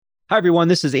Hi, everyone.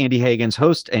 This is Andy Hagens,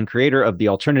 host and creator of the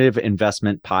Alternative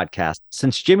Investment Podcast.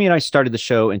 Since Jimmy and I started the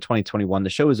show in 2021, the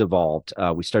show has evolved.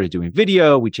 We started doing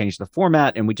video, we changed the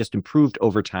format, and we just improved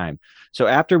over time. So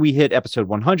after we hit episode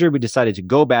 100, we decided to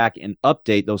go back and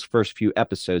update those first few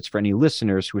episodes for any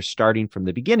listeners who are starting from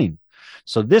the beginning.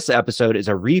 So this episode is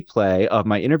a replay of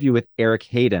my interview with Erik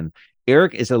Hayden.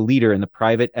 Erik is a leader in the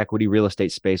private equity real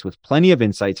estate space with plenty of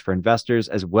insights for investors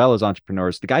as well as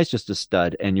entrepreneurs. The guy's just a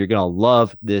stud, and you're going to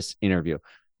love this interview.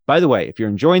 By the way, if you're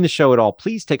enjoying the show at all,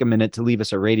 please take a minute to leave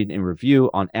us a rating and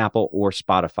review on Apple or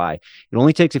Spotify. It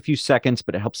only takes a few seconds,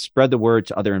 but it helps spread the word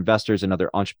to other investors and other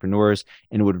entrepreneurs,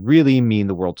 and it would really mean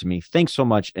the world to me. Thanks so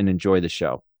much and enjoy the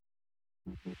show.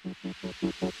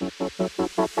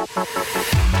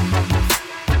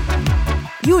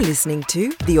 You're listening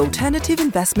to the Alternative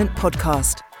Investment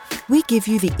Podcast. We give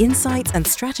you the insights and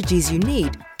strategies you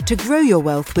need to grow your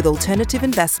wealth with alternative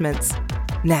investments.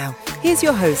 Now, here's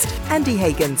your host, Andy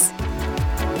Hagens.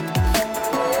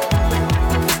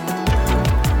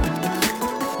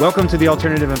 Welcome to the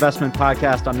Alternative Investment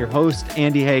Podcast. I'm your host,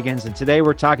 Andy Hagens, and today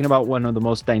we're talking about one of the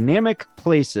most dynamic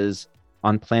places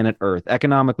on planet Earth,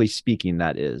 economically speaking,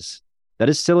 that is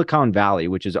Silicon Valley,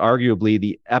 which is arguably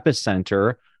the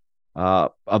epicenter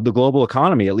of the global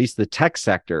economy, at least the tech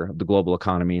sector of the global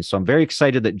economy. So I'm very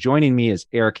excited that joining me is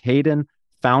Erik Hayden,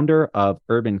 founder of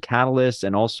Urban Catalyst,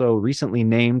 and also recently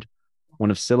named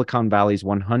one of Silicon Valley's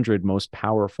 100 most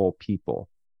powerful people.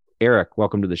 Erik,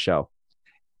 welcome to the show.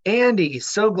 Andy,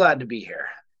 so glad to be here.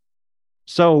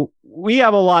 So we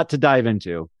have a lot to dive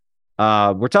into.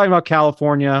 We're talking about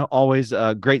California, always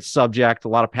a great subject, a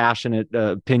lot of passionate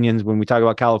opinions when we talk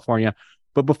about California.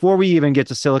 But before we even get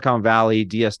to Silicon Valley,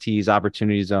 DSTs,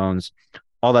 opportunity zones,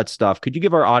 all that stuff, could you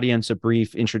give our audience a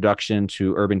brief introduction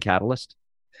to Urban Catalyst?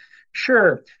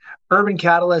 Sure. Urban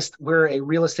Catalyst, we're a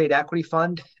real estate equity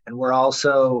fund, and we're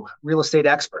also real estate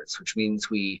experts, which means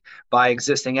we buy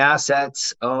existing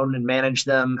assets, own and manage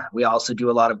them. We also do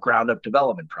a lot of ground-up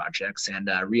development projects and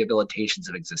rehabilitations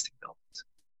of existing buildings.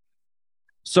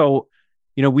 So,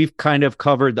 we've kind of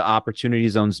covered the opportunity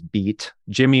zones beat.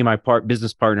 Jimmy, my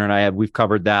business partner, and we've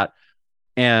covered that.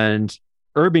 And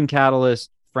Urban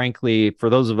Catalyst, frankly, for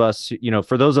those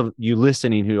of you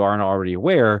listening who aren't already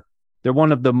aware, they're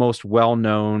one of the most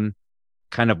well-known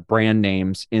kind of brand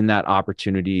names in that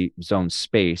opportunity zone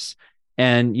space.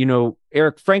 And,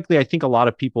 Erik, frankly, I think a lot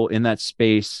of people in that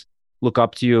space look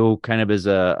up to you kind of as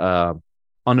a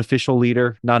unofficial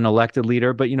leader, not an elected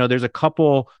leader, but, there's a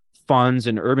couple funds,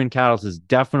 and Urban Catalyst is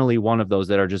definitely one of those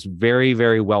that are just very,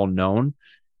 very well known,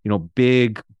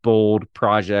 big, bold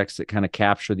projects that kind of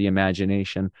capture the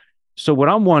imagination. So what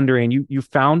I'm wondering, you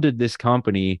founded this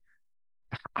company.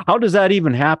 How does that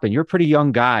even happen? You're a pretty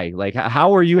young guy. Like,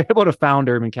 how were you able to found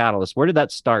Urban Catalyst? Where did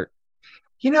that start?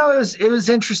 It was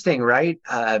interesting, right?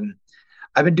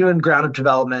 I've been doing ground-up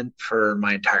development for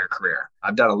my entire career.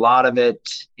 I've done a lot of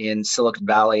it in Silicon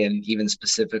Valley and even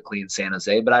specifically in San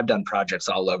Jose, but I've done projects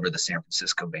all over the San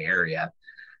Francisco Bay Area.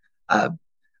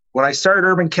 When I started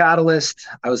Urban Catalyst,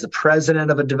 I was the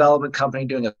president of a development company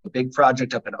doing a big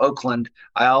project up in Oakland.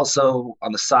 I also,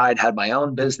 on the side, had my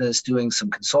own business doing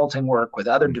some consulting work with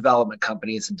other development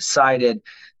companies and decided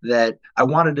that I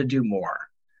wanted to do more.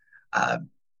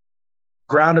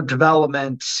 Ground-up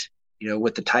development,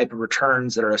 with the type of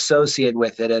returns that are associated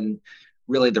with it, and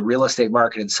really the real estate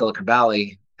market in Silicon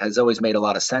Valley has always made a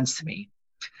lot of sense to me.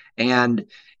 And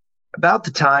about the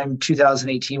time,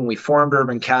 2018, when we formed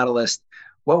Urban Catalyst,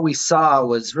 what we saw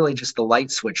was really just the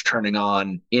light switch turning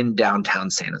on in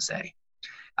downtown San Jose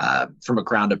from a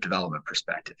ground-up development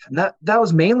perspective. And that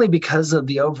was mainly because of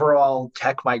the overall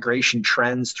tech migration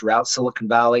trends throughout Silicon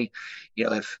Valley.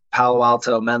 If Palo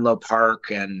Alto, Menlo Park,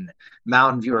 and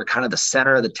Mountain View are kind of the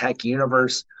center of the tech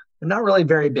universe, they're not really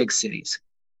very big cities.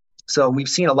 So we've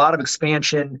seen a lot of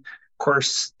expansion. Of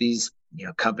course, these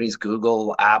companies,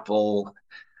 Google, Apple,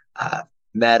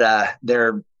 Meta,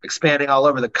 they're expanding all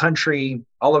over the country,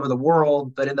 all over the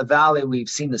world. But in the Valley, we've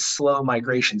seen the slow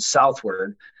migration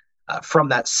southward from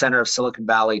that center of Silicon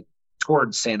Valley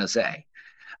towards San Jose.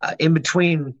 In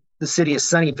between the city of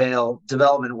Sunnyvale,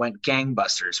 development went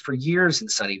gangbusters for years in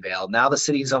Sunnyvale. Now the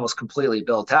city is almost completely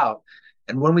built out.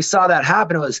 And when we saw that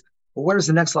happen, it was, well, where's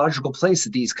the next logical place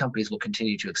that these companies will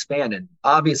continue to expand? And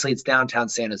obviously it's downtown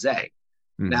San Jose.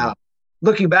 Mm-hmm. Now,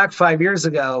 looking back 5 years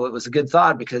ago, it was a good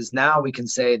thought because now we can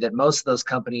say that most of those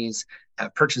companies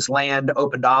have purchased land,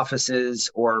 opened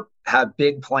offices, or have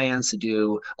big plans to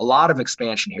do a lot of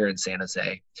expansion here in San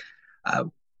Jose.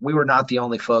 we were not the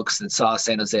only folks that saw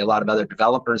San Jose. A lot of other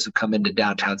developers have come into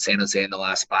downtown San Jose in the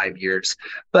last 5 years.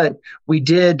 But we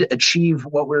did achieve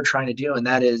what we were trying to do, and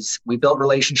that is we built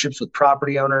relationships with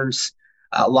property owners.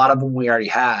 A lot of them we already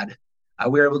had.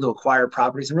 We were able to acquire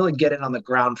properties and really get in on the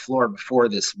ground floor before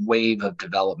this wave of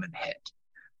development hit.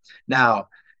 Now,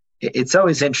 it's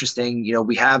always interesting.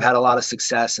 We have had a lot of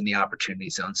success in the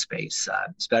opportunity zone space,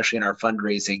 especially in our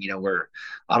fundraising. We're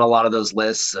on a lot of those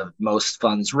lists of most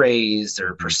funds raised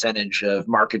or percentage of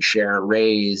market share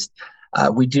raised.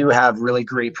 We do have really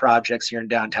great projects here in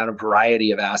downtown, a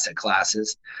variety of asset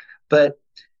classes, but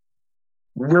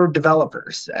we're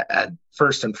developers at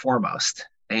first and foremost.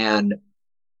 And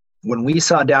when we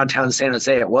saw downtown San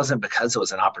Jose, it wasn't because it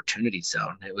was an opportunity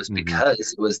zone. It was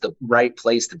because it was the right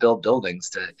place to build buildings,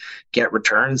 to get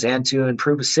returns, and to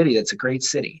improve a city that's a great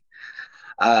city.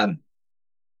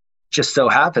 Just so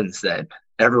happens that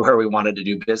everywhere we wanted to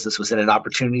do business was in an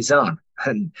opportunity zone.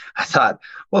 And I thought,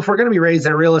 well, if we're going to be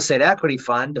raising a real estate equity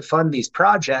fund to fund these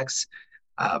projects,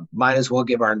 might as well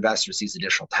give our investors these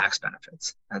additional tax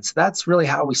benefits. And so that's really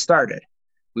how we started.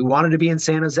 We wanted to be in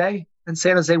San Jose. And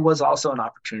San Jose was also an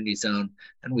opportunity zone,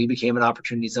 and we became an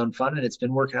opportunity zone fund, and it's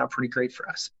been working out pretty great for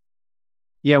us.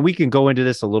 Yeah, we can go into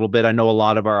this a little bit. I know a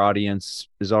lot of our audience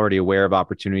is already aware of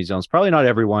opportunity zones. Probably not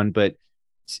everyone, but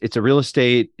it's a real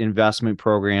estate investment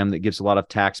program that gives a lot of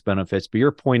tax benefits. But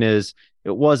your point is,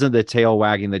 it wasn't the tail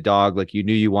wagging the dog. Like, you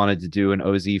knew you wanted to do an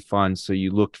OZ fund, so you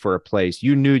looked for a place.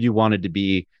 You knew you wanted to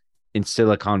be in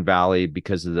Silicon Valley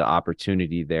because of the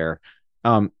opportunity there.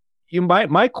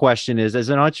 My question is, as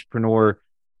an entrepreneur,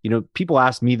 people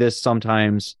ask me this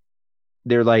sometimes.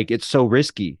 They're like, it's so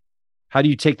risky. How do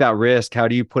you take that risk? How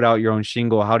do you put out your own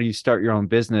shingle? How do you start your own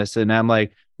business? And I'm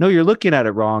like, no, you're looking at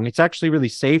it wrong. It's actually really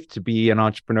safe to be an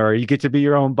entrepreneur. You get to be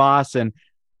your own boss. And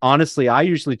honestly, I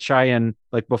usually try and,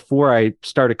 like, before I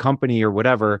start a company or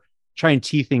whatever, try and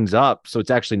tee things up so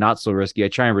it's actually not so risky. I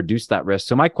try and reduce that risk.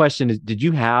 So my question is, did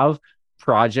you have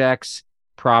projects,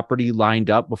 property lined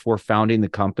up before founding the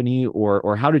company,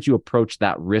 or how did you approach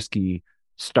that risky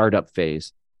startup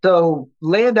phase? So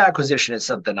land acquisition is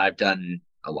something I've done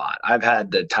a lot. I've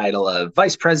had the title of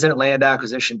Vice President Land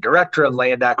Acquisition, Director of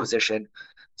Land Acquisition.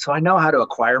 So I know how to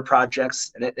acquire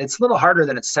projects, and it's a little harder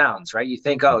than it sounds, right? You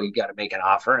think, oh, you got to make an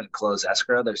offer and close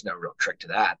escrow. There's no real trick to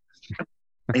that.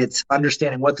 It's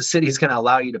understanding what the city is going to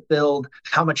allow you to build,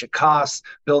 how much it costs,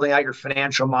 building out your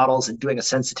financial models, and doing a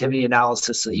sensitivity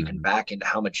analysis so that you can back into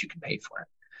how much you can pay for it,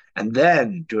 and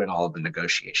then doing all of the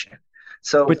negotiation.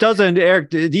 So, but doesn't,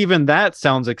 Eric, even that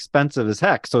sounds expensive as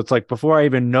heck. So it's like, before I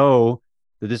even know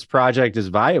that this project is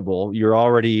viable, you're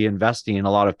already investing in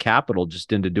a lot of capital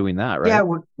just into doing that, right? Yeah.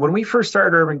 When we first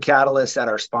started Urban Catalyst, at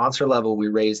our sponsor level, we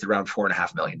raised around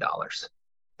 $4.5 million.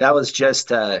 That was just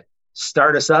to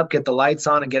start us up, get the lights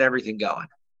on, and get everything going.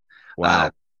 Wow.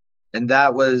 And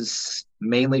that was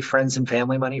mainly friends and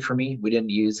family money for me. We didn't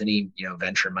use any,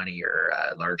 venture money or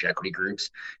large equity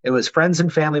groups. It was friends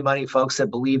and family money, folks that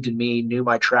believed in me, knew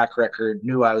my track record,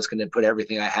 knew I was going to put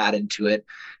everything I had into it.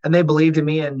 And they believed in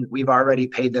me, and we've already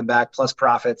paid them back plus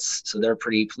profits. So they're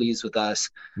pretty pleased with us.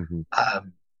 But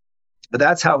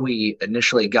that's how we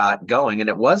initially got going. And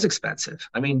it was expensive.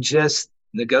 I mean, just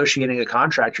negotiating a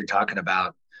contract, you're talking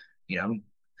about,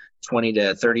 $20,000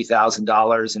 to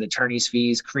 $30,000 in attorney's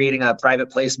fees, creating a private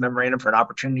place memorandum for an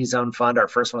opportunity zone fund. Our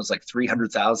first one was like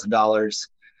 $300,000.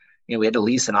 We had to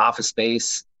lease an office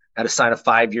space, had to sign a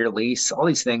 5-year lease. All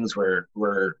these things were,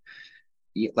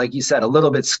 like you said, a little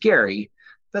bit scary.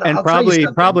 But and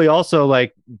probably also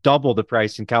like double the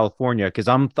price in California, because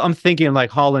I'm thinking like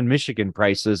Holland, Michigan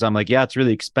prices. I'm like, yeah, it's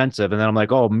really expensive. And then I'm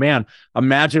like, oh man,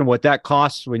 imagine what that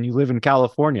costs when you live in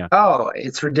California. Oh,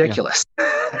 it's ridiculous.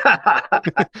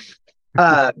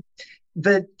 But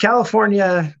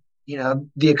California,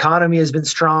 the economy has been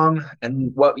strong,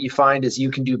 and what you find is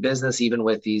you can do business even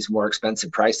with these more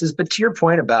expensive prices. But to your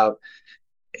point about,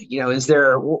 is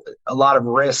there a lot of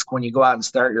risk when you go out and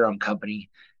start your own company?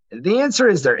 The answer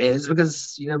is there is,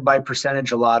 because, by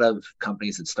percentage, a lot of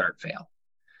companies that start fail.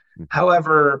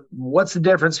 However, what's the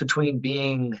difference between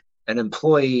being an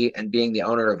employee and being the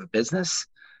owner of a business?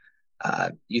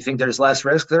 You think there's less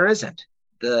risk? There isn't.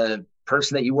 The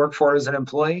person that you work for as an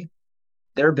employee,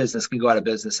 their business can go out of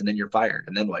business, and then you're fired.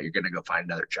 And then what? You're going to go find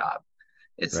another job.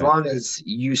 As long as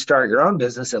you start your own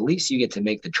business, at least you get to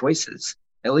make the choices.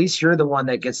 At least you're the one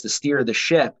that gets to steer the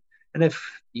ship. And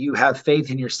if you have faith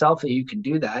in yourself that you can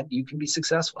do that, you can be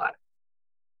successful at it.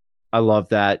 I love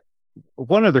that.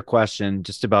 One other question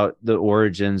just about the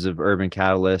origins of Urban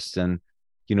Catalyst and,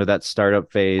 that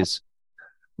startup phase.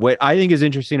 What I think is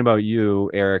interesting about you,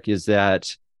 Erik, is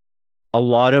that a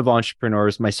lot of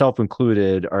entrepreneurs, myself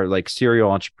included, are like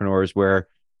serial entrepreneurs where,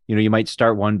 you might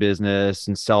start one business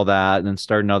and sell that and then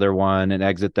start another one and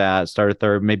exit that, start a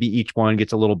third, maybe each one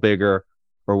gets a little bigger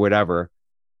or whatever.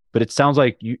 But it sounds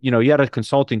like you had a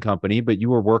consulting company, but you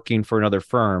were working for another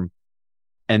firm.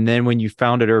 And then when you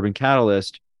founded Urban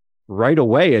Catalyst, right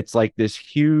away, it's like this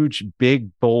huge, big,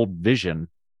 bold vision.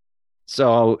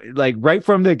 So like right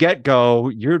from the get-go,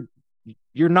 you're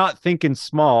not thinking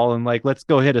small and like, let's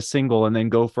go hit a single and then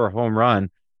go for a home run.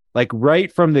 Like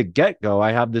right from the get-go,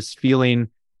 I have this feeling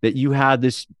that you had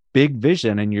this big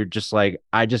vision and you're just like,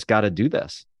 I just got to do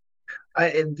this.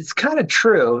 It's kind of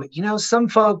true. Some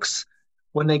folks,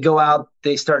 when they go out,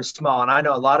 they start small. And I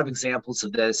know a lot of examples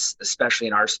of this, especially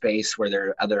in our space, where there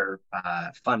are other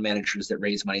fund managers that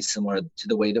raise money similar to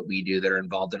the way that we do that are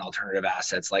involved in alternative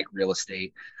assets like real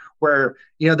estate, where,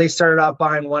 they started out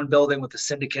buying one building with a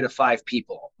syndicate of 5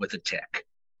 people with a tick.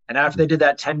 And after they did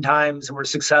that 10 times and were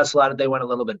successful at it, they went a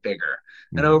little bit bigger.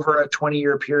 And over a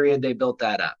 20-year period, they built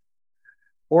that up.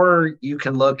 Or you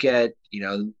can look at,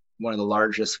 one of the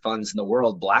largest funds in the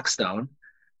world, Blackstone.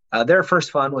 Their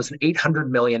first fund was an $800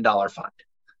 million fund.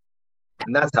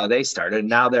 And that's how they started. And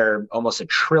now they're almost $1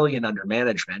 trillion under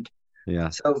management. Yeah.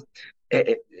 So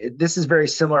this is very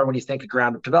similar when you think of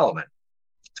ground up development.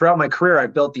 Throughout my career,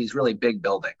 I've built these really big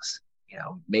buildings.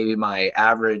 Maybe my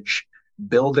average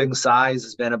building size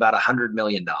has been about $100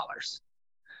 million.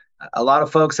 A lot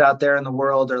of folks out there in the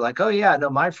world are like, oh yeah, no,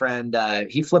 my friend,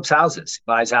 he flips houses,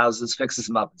 buys houses, fixes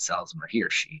them up and sells them, or he or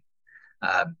she.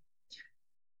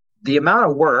 The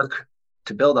amount of work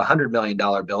to build a $100 million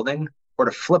building or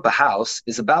to flip a house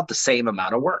is about the same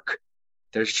amount of work.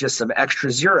 There's just some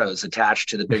extra zeros attached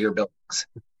to the bigger buildings.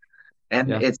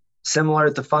 And it's similar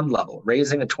at the fund level.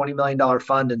 Raising a $20 million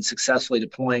fund and successfully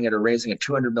deploying it, or raising a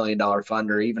 $200 million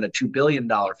fund or even a $2 billion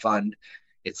fund,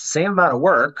 it's the same amount of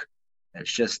work.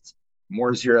 It's just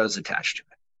more zeros attached to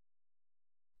it.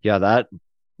 Yeah,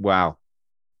 wow.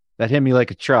 That hit me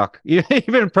like a truck.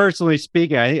 Even personally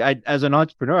speaking, I as an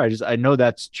entrepreneur, I know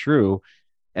that's true.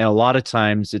 And a lot of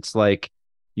times it's like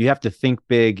you have to think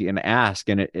big and ask,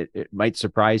 and it might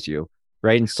surprise you,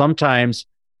 right? And sometimes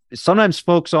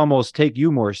folks almost take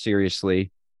you more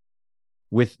seriously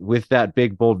with that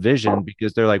big bold vision,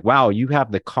 because they're like, wow, you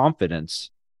have the confidence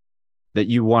that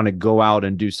you want to go out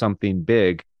and do something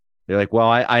big. They're like, well,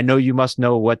 I know you must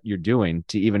know what you're doing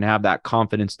to even have that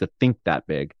confidence to think that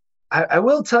big. I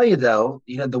will tell you though,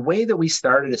 the way that we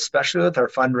started, especially with our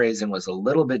fundraising, was a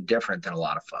little bit different than a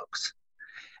lot of folks.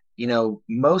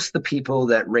 Most of the people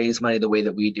that raise money the way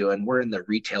that we do, and we're in the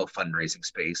retail fundraising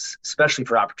space, especially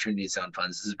for opportunity zone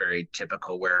funds, this is very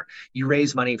typical, where you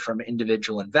raise money from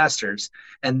individual investors.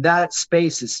 And that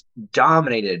space is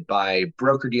dominated by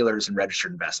broker dealers and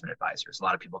registered investment advisors. A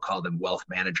lot of people call them wealth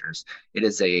managers. It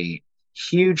is a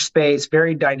huge space,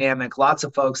 very dynamic, lots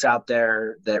of folks out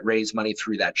there that raise money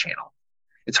through that channel.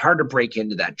 It's hard to break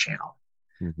into that channel.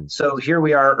 Mm-hmm. So here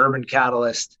we are, Urban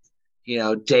Catalyst,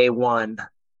 day one.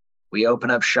 We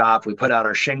open up shop, we put out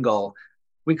our shingle,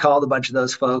 we called a bunch of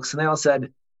those folks and they all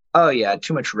said, oh yeah,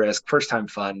 too much risk, first time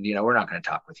fund, we're not going to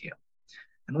talk with you.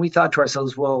 And we thought to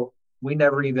ourselves, well, we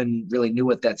never even really knew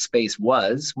what that space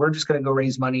was. We're just going to go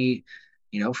raise money,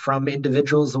 from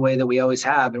individuals the way that we always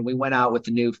have. And we went out with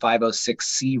the new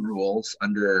 506C rules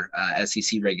under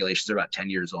SEC regulations. They're about 10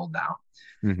 years old now.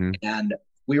 Mm-hmm. And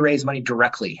we raised money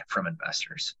directly from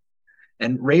investors.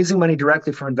 And raising money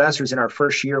directly from investors, in our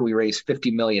first year, we raised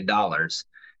 $50 million.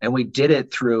 And we did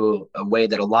it through a way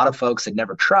that a lot of folks had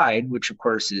never tried, which of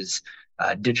course is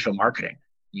digital marketing,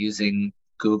 using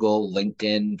Google,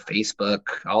 LinkedIn,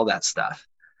 Facebook, all that stuff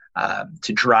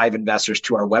to drive investors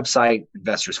to our website.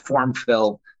 Investors form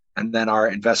fill, and then our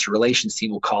investor relations team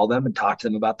will call them and talk to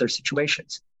them about their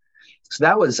situations. So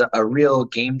that was a real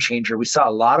game changer. We saw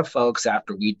a lot of folks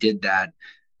after we did that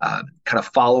kind of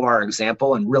follow our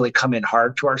example and really come in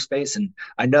hard to our space. And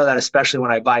I know that especially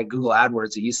when I buy Google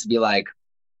AdWords, it used to be like,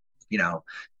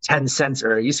 10 cents,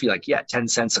 or it used to be like, 10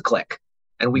 cents a click.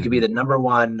 And we could be the number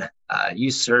one,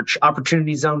 you search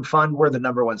opportunity zone fund, we're the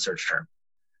number one search term,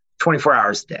 24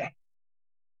 hours a day.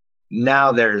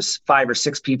 Now there's 5 or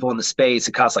 6 people in the space.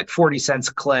 It costs like 40 cents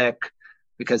a click,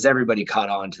 because everybody caught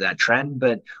on to that trend.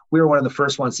 But we were one of the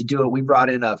first ones to do it. We brought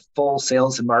in a full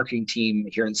sales and marketing team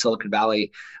here in Silicon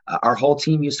Valley. Our whole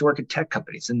team used to work at tech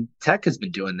companies, and tech has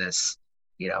been doing this,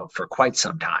 for quite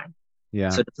some time. Yeah.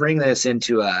 So to bring this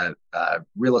into a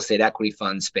real estate equity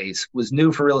fund space was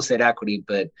new for real estate equity,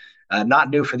 but not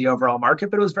new for the overall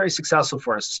market, but it was very successful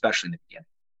for us, especially in the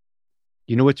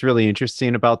beginning. What's really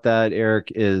interesting about that,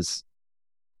 Erik, is,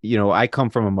 I come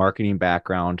from a marketing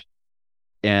background,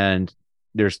 and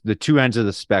there's the two ends of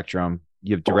the spectrum.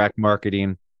 You have direct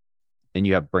marketing and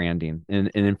you have branding. And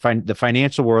in the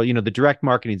financial world, the direct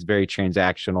marketing is very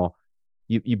transactional.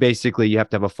 You basically, you have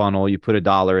to have a funnel. You put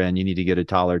 $1 in, you need to get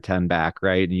 $1.10 back,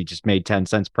 right? And you just made 10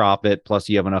 cents profit, plus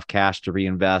you have enough cash to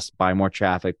reinvest, buy more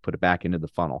traffic, put it back into the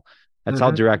funnel. That's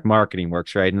how direct marketing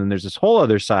works, right? And then there's this whole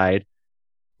other side,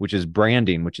 which is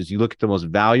branding, which is you look at the most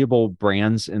valuable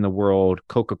brands in the world,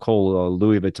 Coca-Cola,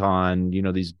 Louis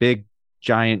Vuitton, these big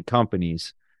giant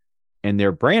companies, and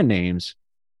their brand names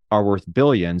are worth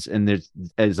billions. And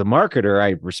as a marketer,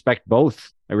 I respect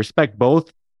both. I respect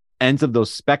both ends of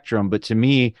those spectrum. But to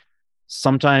me,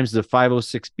 sometimes the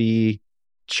 506B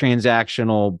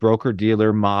transactional broker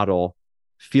dealer model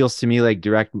feels to me like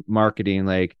direct marketing.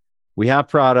 Like, we have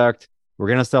product, we're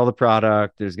going to sell the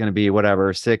product. There's going to be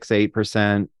whatever,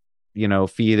 6-8%,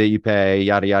 fee that you pay,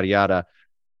 yada, yada, yada.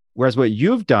 Whereas what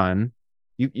you've done,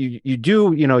 you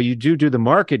do the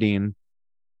marketing,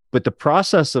 but the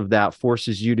process of that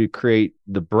forces you to create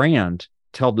the brand,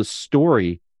 tell the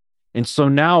story. And so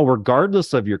now,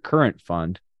 regardless of your current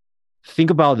fund, think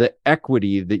about the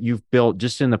equity that you've built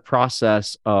just in the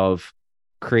process of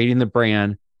creating the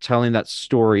brand, telling that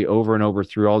story over and over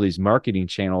through all these marketing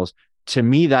channels. To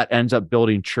me, that ends up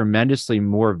building tremendously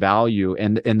more value.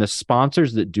 And the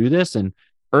sponsors that do this, and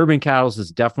Urban Catalyst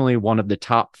is definitely one of the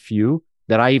top few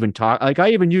that I even talk. Like,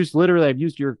 I've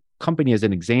used your company as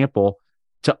an example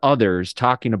to others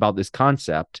talking about this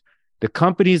concept. The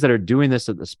companies that are doing this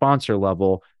at the sponsor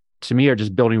level, to me, are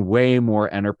just building way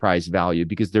more enterprise value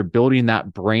because they're building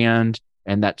that brand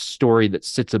and that story that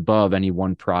sits above any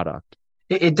one product.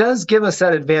 It does give us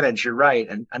that advantage. You're right.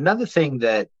 And another thing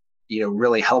that,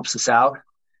 really helps us out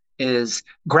is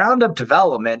ground up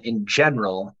development in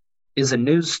general is a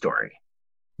news story.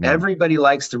 Everybody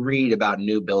likes to read about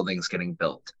new buildings getting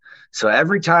built. So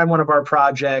every time one of our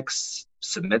projects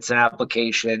submits an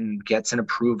application, gets an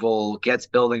approval, gets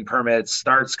building permits,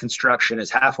 starts construction, is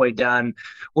halfway done,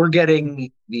 we're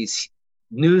getting these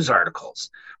news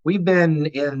articles. We've been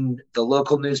in the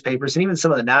local newspapers and even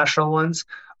some of the national ones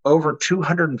over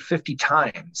 250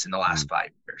 times in the last 5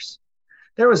 years.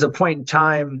 There was a point in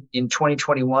time in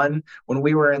 2021 when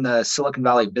we were in the Silicon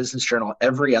Valley Business Journal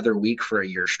every other week for a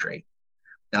year straight.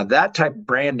 Now, that type of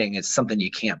branding is something you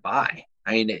can't buy.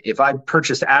 I mean, if I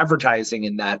purchased advertising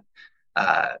in that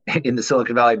in the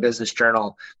Silicon Valley Business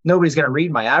Journal, nobody's going to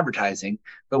read my advertising.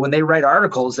 But when they write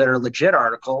articles that are legit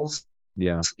articles,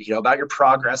 about your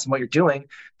progress and what you're doing,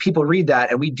 people read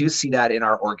that. And we do see that in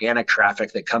our organic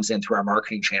traffic that comes in through our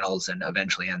marketing channels and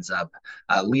eventually ends up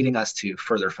leading us to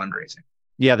further fundraising.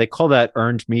 Yeah, they call that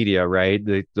earned media, right?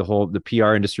 The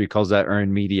PR industry calls that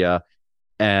earned media.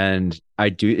 And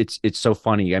it's so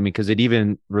funny. I mean, because it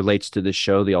even relates to the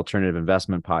show, the Alternative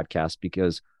Investment Podcast,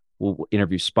 because we'll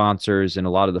interview sponsors, and a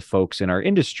lot of the folks in our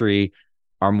industry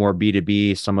are more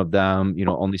B2B. Some of them,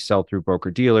 only sell through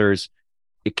broker dealers.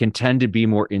 It can tend to be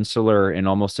more insular and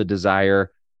almost a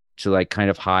desire to like kind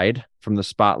of hide from the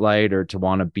spotlight or to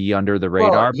want to be under the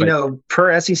radar. Well,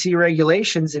 per SEC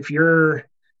regulations, if you're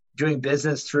doing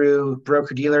business through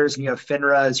broker dealers and you have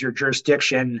FINRA as your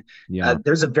jurisdiction,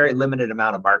 there's a very limited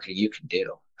amount of marketing you can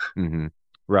do. Mm-hmm.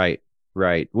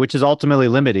 Right. Which is ultimately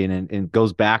limiting and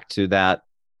goes back to that,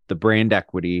 the brand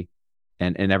equity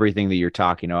and everything that you're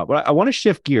talking about. But I want to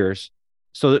shift gears.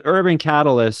 So the Urban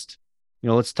Catalyst,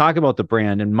 let's talk about the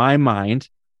brand. In my mind,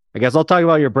 I guess I'll talk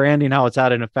about your branding, how it's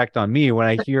had an effect on me. When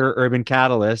I hear Urban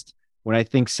Catalyst, when I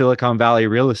think Silicon Valley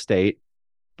real estate,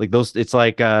 like those, it's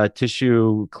like a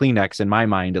tissue Kleenex in my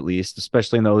mind, at least,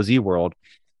 especially in the OZ world.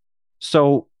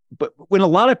 So, but when a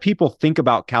lot of people think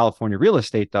about California real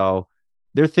estate, though,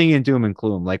 they're thinking doom and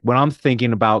gloom. Like when I'm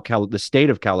thinking about the state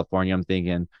of California, I'm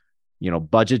thinking,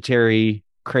 budgetary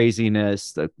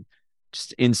craziness,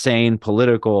 just insane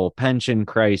political pension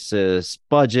crisis,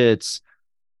 budgets,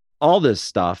 all this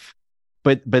stuff.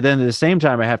 But then at the same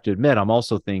time, I have to admit, I'm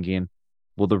also thinking,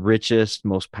 well, the richest,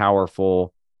 most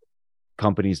powerful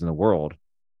companies in the world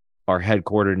are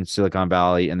headquartered in Silicon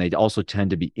Valley, and they also tend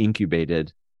to be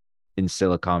incubated in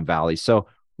Silicon Valley. So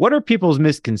what are people's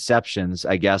misconceptions,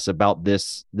 I guess, about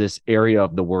this area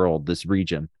of the world, this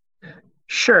region?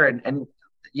 Sure. And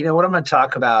what I'm going to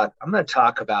talk about? I'm going to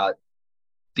talk about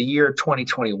the year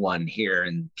 2021 here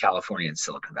in California and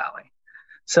Silicon Valley.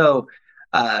 So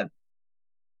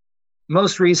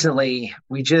most recently,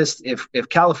 if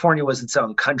California was its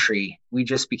own country, we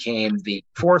just became the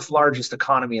fourth largest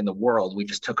economy in the world. We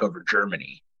just took over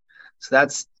Germany. So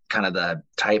that's kind of the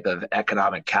type of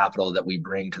economic capital that we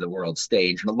bring to the world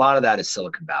stage. And a lot of that is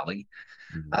Silicon Valley.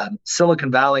 Mm-hmm. Silicon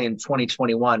Valley in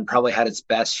 2021 probably had its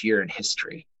best year in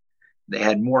history. They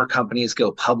had more companies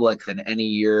go public than any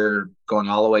year going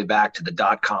all the way back to the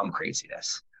dot-com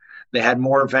craziness. They had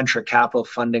more venture capital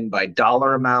funding by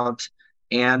dollar amount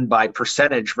and by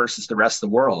percentage versus the rest of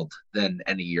the world than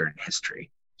any year in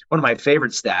history. One of my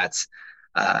favorite stats,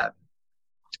 the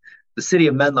city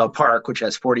of Menlo Park, which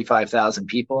has 45,000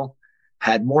 people,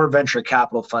 had more venture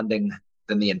capital funding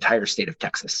than the entire state of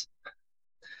Texas.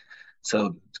 So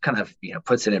it kind of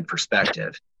puts it in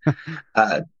perspective.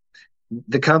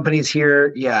 The companies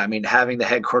here, having the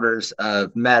headquarters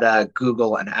of Meta,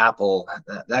 Google, and Apple,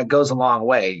 that goes a long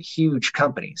way. Huge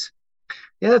companies.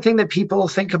 The other thing that people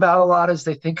think about a lot is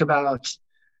they think about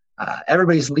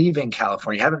everybody's leaving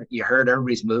California. Haven't you heard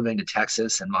everybody's moving to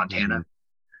Texas and Montana? Mm-hmm.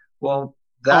 Well,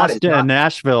 Austin,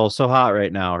 Nashville, so hot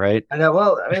right now, right? I know.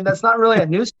 Well, that's not really a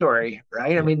news story,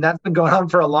 right? That's been going on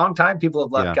for a long time. People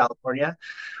have left California.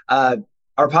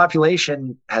 Our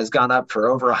population has gone up for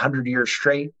over 100 years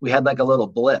straight. We had like a little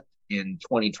blip in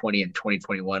 2020 and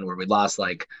 2021 where we lost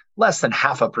like less than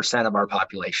 0.5% of our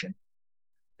population.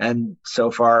 And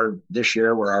so far this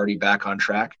year, we're already back on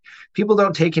track. People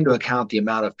don't take into account the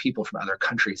amount of people from other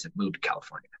countries that moved to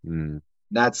California. Mm.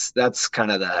 That's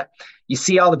kind of you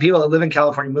see all the people that live in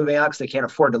California moving out because they can't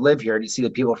afford to live here. And you see the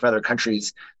people from other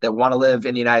countries that want to live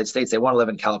in the United States. They want to live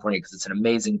in California because it's an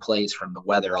amazing place from the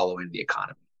weather all the way to the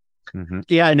economy. Mm-hmm.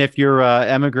 Yeah. And if you're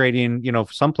emigrating,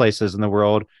 some places in the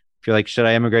world, if you're like, should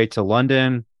I emigrate to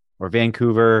London or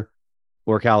Vancouver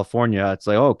or California? It's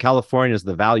like, oh, California is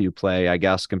the value play, I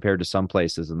guess, compared to some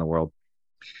places in the world.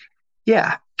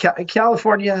 Yeah.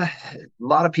 California, a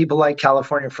lot of people like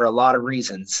California for a lot of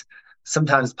reasons.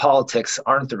 Sometimes politics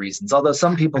aren't the reasons, although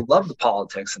some people love the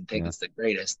politics and think it's the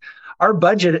greatest. Our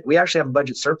budget, we actually have a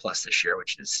budget surplus this year,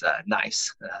 which is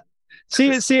nice.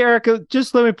 See, Erica,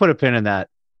 just let me put a pin in that.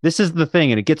 This is the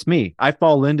thing, and it gets me. I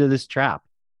fall into this trap.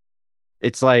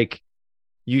 It's like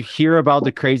you hear about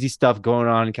the crazy stuff going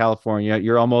on in California.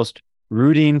 You're almost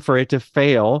rooting for it to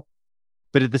fail.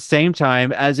 But at the same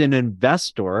time, as an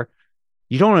investor,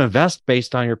 you don't invest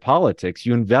based on your politics.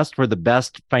 You invest where the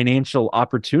best financial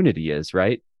opportunity is,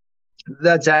 right?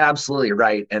 That's absolutely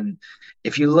right. And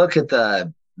if you look at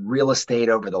the real estate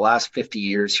over the last 50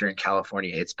 years here in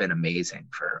California, it's been amazing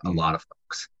for a lot of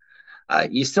folks.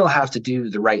 You still have to do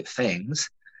the right things,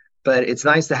 but it's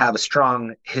nice to have a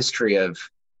strong history of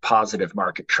positive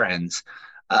market trends.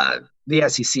 The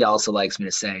SEC also likes me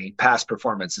to say past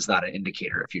performance is not an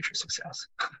indicator of future success.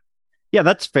 Yeah,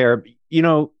 that's fair.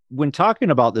 When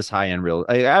talking about this high-end real,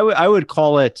 I would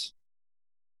call it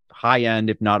high-end,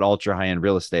 if not ultra high-end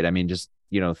real estate. Just,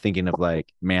 thinking of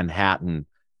like Manhattan,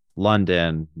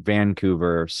 London,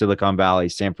 Vancouver, Silicon Valley,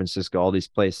 San Francisco, all these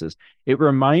places. It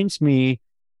reminds me,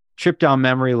 trip down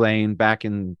memory lane back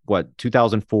in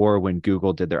 2004 when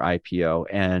Google did their IPO,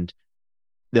 and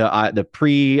the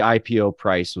pre-IPO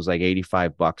price was like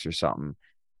 $85 or something.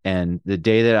 And the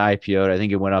day that I IPO'd, I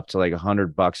think it went up to like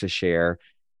 $100 a share.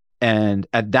 And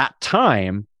at that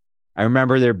time, I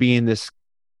remember there being this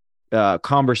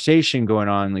conversation going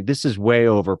on, like, this is way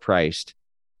overpriced.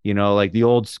 Like the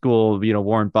old school,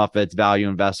 Warren Buffett's value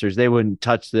investors, they wouldn't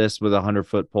touch this with a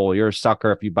 100-foot pole. You're a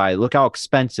sucker if you buy it. Look how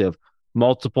expensive,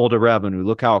 multiple to revenue.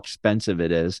 Look how expensive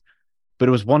it is. But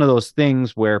it was one of those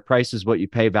things where price is what you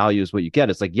pay, value is what you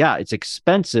get. It's like, yeah, it's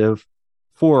expensive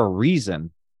for a reason,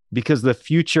 because the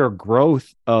future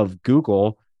growth of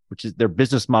Google, which is their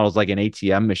business model, is like an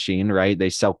ATM machine, right? They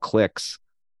sell clicks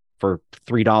for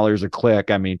 $3 a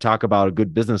click. Talk about a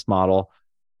good business model.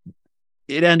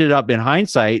 It ended up, in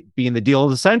hindsight, being the deal of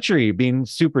the century, being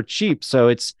super cheap. So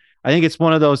I think it's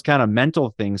one of those kind of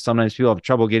mental things. Sometimes people have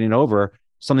trouble getting over.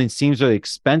 Something seems really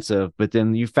expensive, but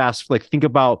then you think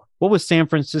about what was San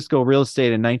Francisco real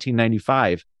estate in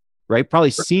 1995, right? Probably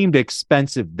seemed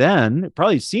expensive then. It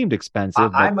probably seemed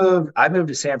expensive. I moved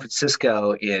to San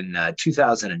Francisco in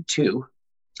 2002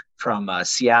 from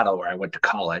Seattle, where I went to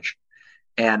college.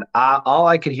 And all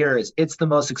I could hear is, it's the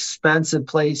most expensive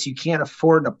place. You can't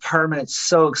afford an apartment. It's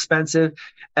so expensive.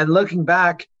 And looking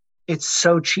back, it's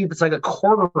so cheap. It's like a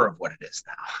quarter of what it is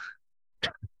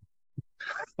now.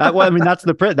 That's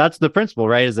the principle,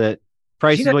 right? Is that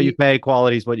price is what you pay,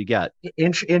 quality is what you get.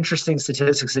 Interesting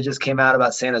statistics that just came out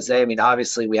about San Jose.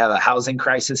 Obviously, we have a housing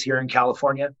crisis here in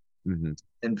California. Mm-hmm.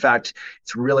 In fact,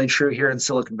 it's really true here in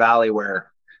Silicon Valley,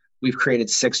 where we've created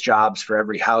 6 jobs for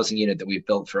every housing unit that we've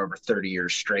built for over 30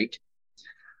 years straight.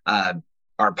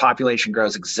 Our population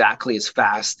grows exactly as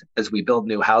fast as we build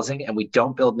new housing, and we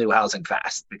don't build new housing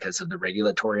fast because of the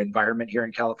regulatory environment here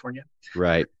in California.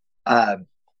 Right.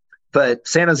 But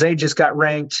San Jose just got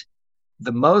ranked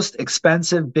the most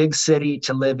expensive big city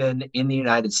to live in the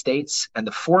United States, and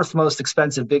the 4th most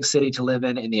expensive big city to live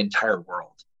in the entire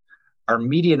world. our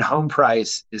median home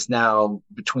price is now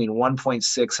between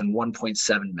 1.6 and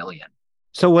 1.7 million.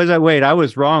 So wait, I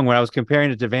was wrong when I was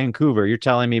comparing it to Vancouver. You're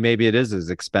telling me maybe it is as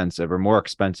expensive or more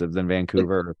expensive than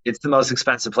Vancouver. It's the most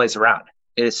expensive place around.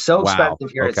 It is so Wow.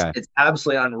 expensive here. Okay. It's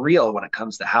absolutely unreal when it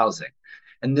comes to housing.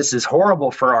 And this is horrible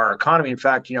for our economy. In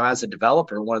fact, as a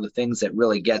developer, one of the things that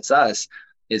really gets us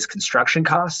is construction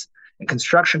costs. And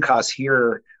construction costs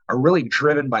here are really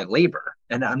driven by labor.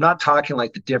 And I'm not talking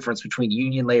like the difference between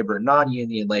union labor and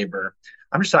non-union labor.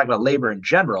 I'm just talking about labor in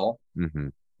general. Mm-hmm.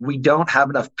 We don't have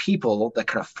enough people that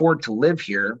can afford to live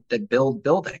here that build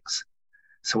buildings.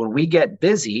 So when we get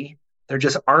busy, there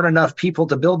just aren't enough people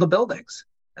to build the buildings.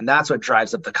 And that's what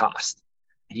drives up the cost.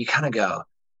 And you kind of go,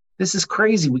 this is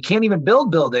crazy. We can't even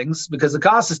build buildings because the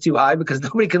cost is too high because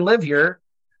nobody can live here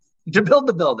to build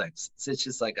the buildings. So it's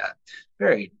just like a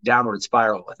very downward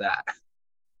spiral with that.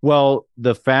 Well,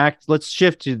 let's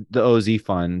shift to the OZ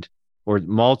fund or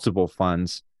multiple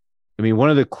funds. I mean,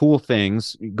 one of the cool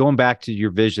things, going back to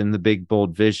your vision, the big,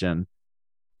 bold vision,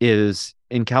 is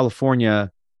in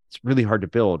California, it's really hard to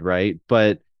build, right?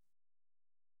 But,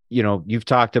 you've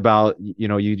talked about,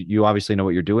 you obviously know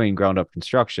what you're doing, ground up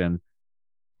construction.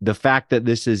 The fact that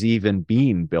this is even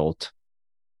being built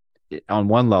on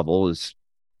one level is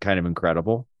kind of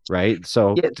incredible, right?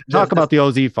 So talk about the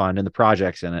OZ fund and the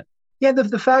projects in it. Yeah,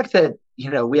 the fact that,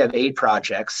 we have 8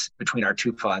 projects between our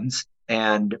 2 funds,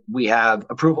 and we have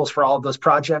approvals for all of those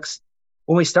projects.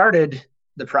 When we started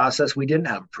the process, we didn't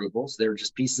have approvals. They were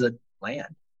just pieces of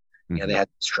land. Mm-hmm. They had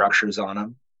structures on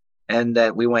them. And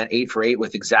that we went 8 for 8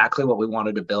 with exactly what we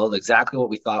wanted to build, exactly what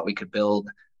we thought we could build,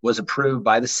 was approved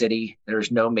by the city.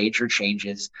 There's no major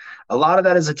changes. A lot of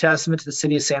that is a testament to the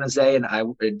city of San Jose, and I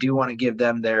do want to give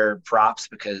them their props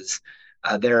because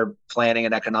their planning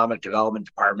and economic development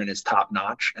department is top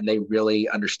notch, and they really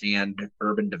understand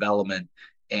urban development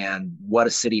and what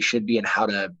a city should be and how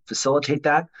to facilitate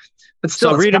that. But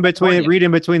still, so read in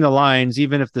between the lines,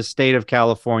 even if the state of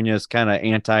California is kind of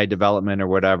anti-development or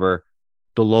whatever,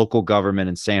 the local government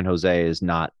in San Jose is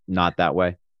not that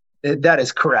way. That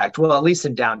is correct. Well, at least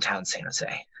in downtown San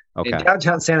Jose. Okay. In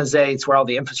downtown San Jose, it's where all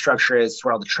the infrastructure is, it's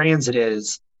where all the transit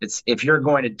is. It's if you're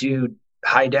going to do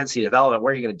high density development,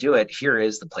 where are you going to do it? Here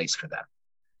is the place for them.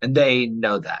 And they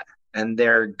know that, and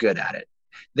they're good at it.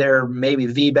 They're maybe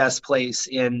the best place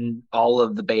in all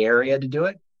of the Bay Area to do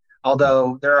it.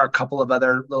 Although there are a couple of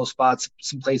other little spots,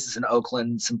 some places in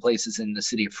Oakland, some places in the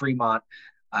city of Fremont,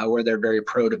 where they're very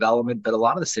pro-development, but a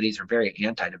lot of the cities are very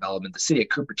anti-development. The city of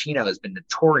Cupertino has been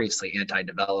notoriously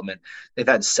anti-development. They've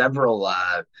had several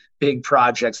big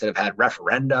projects that have had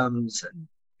referendums and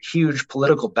huge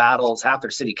political battles. Half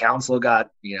their city council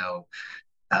got,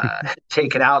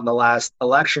 taken out in the last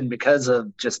election because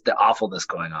of just the awfulness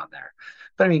going on there.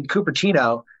 But I mean,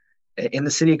 Cupertino, in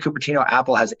the city of Cupertino,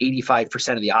 Apple has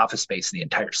 85% of the office space in the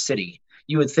entire city.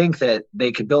 You would think that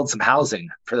they could build some housing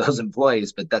for those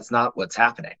employees, but that's not what's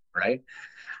happening, right?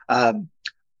 To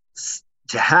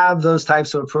have those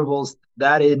types of approvals,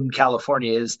 that in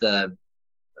California is I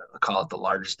call it the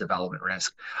largest development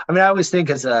risk. I mean, I always think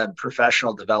as a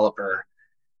professional developer,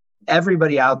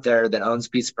 everybody out there that owns a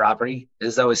piece of property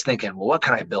is always thinking, well, what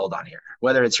can I build on here?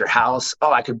 Whether it's your house,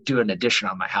 I could do an addition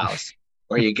on my house.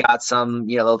 Or you got some,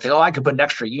 they'll think, I could put an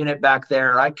extra unit back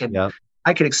there. I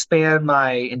could expand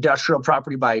my industrial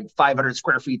property by 500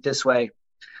 square feet this way,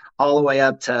 all the way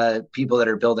up to people that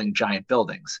are building giant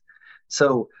buildings.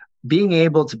 So being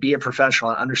able to be a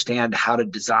professional and understand how to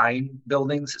design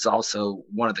buildings is also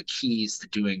one of the keys to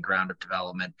doing ground up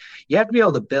development. You have to be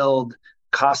able to build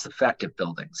cost-effective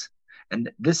buildings. And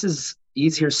this is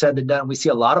easier said than done. We see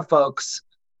a lot of folks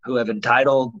who have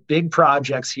entitled big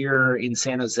projects here in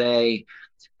San Jose.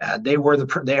 They are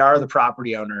the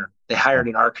property owner. They hired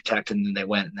an architect, and then they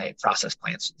went and they processed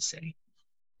plans for the city.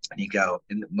 And you go,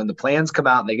 and when the plans come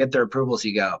out and they get their approvals,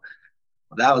 you go,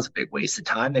 well, that was a big waste of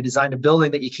time. They designed a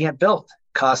building that you can't build.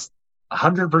 It cost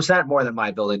 100% more than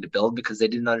my building to build because they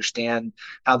didn't understand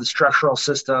how the structural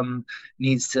system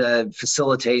needs to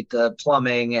facilitate the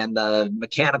plumbing and the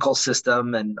mechanical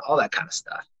system and all that kind of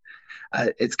stuff.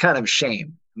 It's kind of a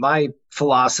shame. My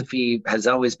philosophy has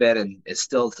always been, and is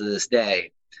still to this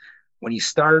day, when you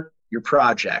start your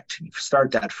project, you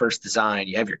start that first design,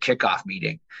 you have your kickoff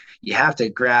meeting, you have to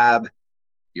grab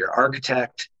your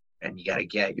architect and you got to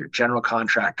get your general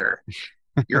contractor.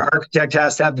 Your architect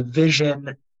has to have the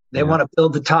vision. They want to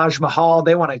build the Taj Mahal.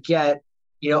 They want to get,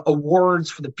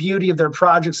 awards for the beauty of their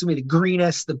projects to be the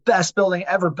greenest, the best building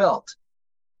ever built.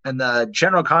 And the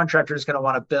general contractor is going to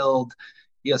want to build,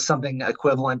 something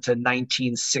equivalent to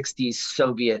 1960s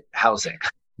Soviet housing.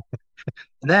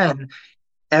 And then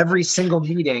every single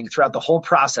meeting throughout the whole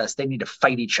process, they need to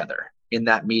fight each other in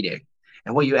that meeting.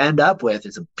 And what you end up with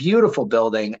is a beautiful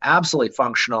building, absolutely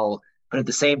functional, but at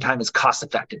the same time is cost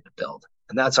effective to build.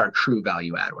 And that's our true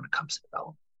value add when it comes to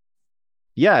development.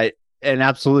 Yeah, and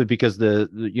absolutely, because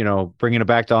bringing it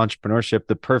back to entrepreneurship,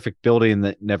 the perfect building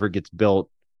that never gets built,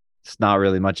 it's not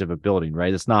really much of a building,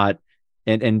 right? It's not.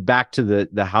 And back to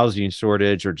the housing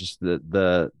shortage, or just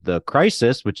the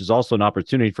crisis, which is also an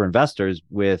opportunity for investors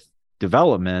with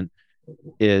development,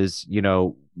 is,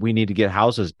 we need to get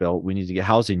houses built. We need to get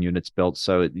housing units built.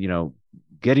 So,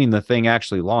 getting the thing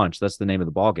actually launched, that's the name of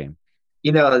the ball game.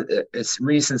 A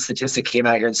recent statistic came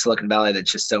out here in Silicon Valley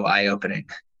that's just so eye-opening.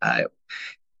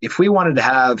 If we wanted to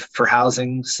have for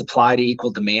housing supply to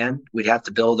equal demand, we'd have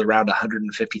to build around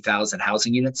 150,000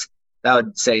 housing units. That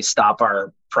would say stop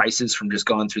our prices from just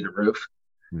going through the roof.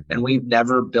 Mm-hmm. And we've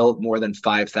never built more than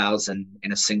 5,000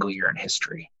 in a single year in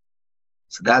history.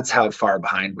 So that's how far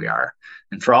behind we are.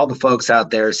 And for all the folks out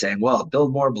there saying, well,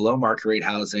 build more below market rate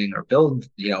housing or build,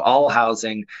 all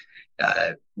housing,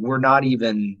 we're not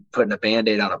even putting a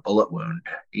Band-Aid on a bullet wound,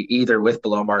 either with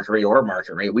below market rate or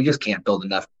market rate. We just can't build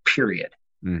enough, period.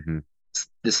 Mm-hmm.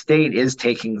 The state is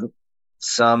taking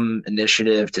some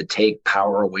initiative to take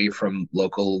power away from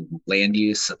local land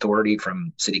use authority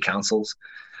from city councils,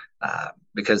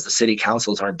 because the city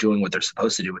councils aren't doing what they're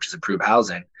supposed to do, which is improve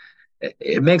housing.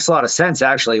 It makes a lot of sense.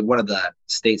 Actually, one of the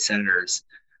state senators,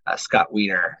 Scott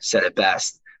Wiener, said it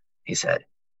best. He said,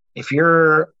 if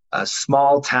you're a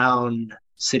small town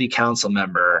city council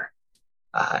member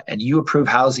and you approve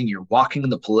housing, you're walking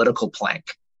the political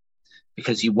plank,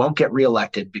 because you won't get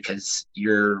reelected because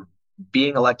you're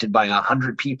being elected by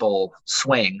 100 people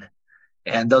swing,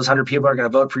 and those 100 people are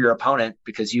going to vote for your opponent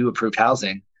because you approved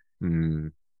housing.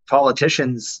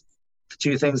 Politicians, the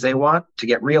two things they want: to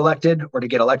get reelected or to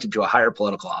get elected to a higher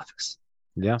political office.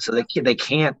 Yeah. So they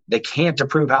can't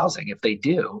approve housing. If they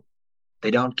do, they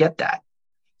don't get that.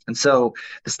 And so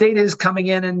the state is coming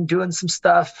in and doing some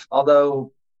stuff,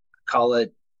 although call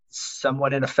it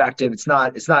somewhat ineffective. It's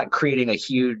not creating a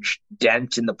huge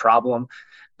dent in the problem,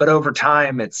 but over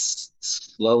time it's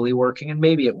slowly working, and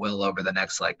maybe it will over the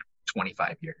next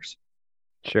 25 years.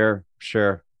 Sure.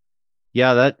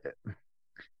 Yeah,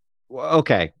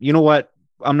 okay. You know what?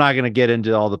 I'm not going to get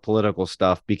into all the political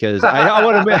stuff, because I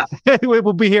want to,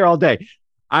 we'll be here all day.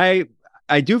 I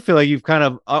do feel like you've kind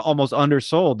of almost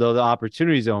undersold the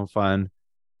Opportunity Zone Fund.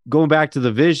 Going back to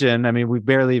the vision, I mean, we've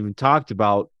barely even talked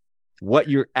about what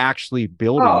you're actually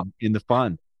building in the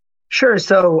fund. Sure.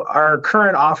 So our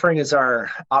current offering is our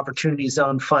Opportunity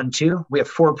Zone Fund 2. We have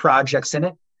 4 projects in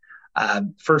it.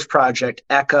 First project,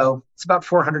 Echo. It's about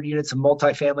 400 units of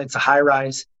multifamily. It's a high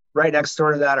rise. Right next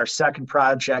door to that, our second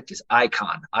project is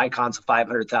Icon. Icon's a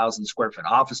 500,000 square foot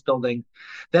office building.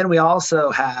 Then we also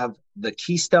have the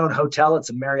Keystone Hotel.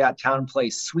 It's a Marriott Town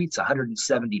Place Suites,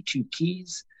 172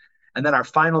 keys. And then our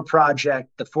final project,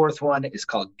 the fourth one, is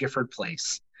called Gifford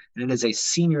Place. And it is a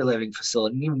senior living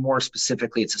facility. And even more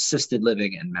specifically, it's assisted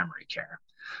living and memory care.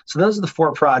 So those are the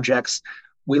 4 projects.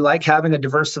 We like having a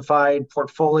diversified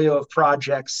portfolio of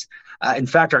projects. In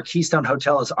fact, our Keystone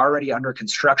Hotel is already under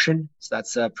construction, so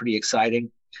that's pretty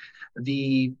exciting.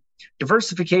 The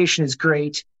diversification is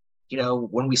great.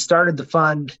 When we started the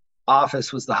fund,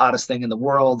 office was the hottest thing in the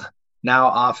world. Now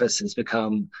office has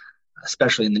become,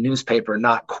 especially in the newspaper,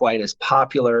 not quite as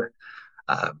popular.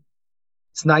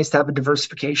 It's nice to have a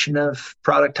diversification of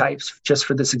product types just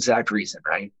for this exact reason,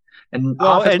 right? And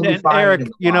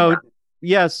Erik,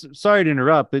 yes, sorry to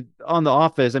interrupt, but on the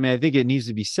office, I mean, I think it needs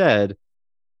to be said,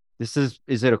 is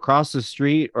it across the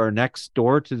street or next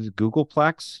door to the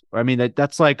Googleplex? I mean,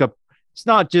 that's it's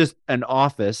not just an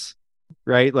office,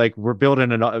 right? Like we're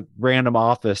building a random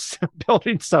office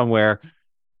building somewhere.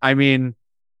 I mean,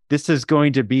 this is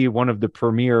going to be one of the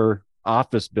premier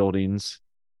office buildings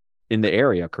in the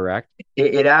area, correct?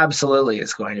 It absolutely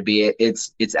is going to be.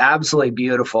 It's absolutely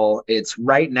beautiful. It's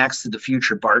right next to the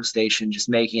future BART station, just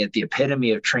making it the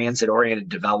epitome of transit-oriented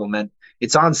development.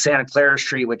 It's on Santa Clara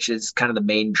Street, which is kind of the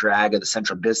main drag of the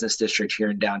central business district here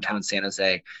in downtown San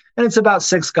Jose. And it's about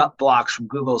 6 blocks from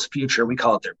Google's future. We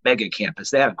call it their mega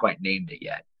campus. They haven't quite named it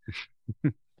yet.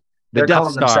 They're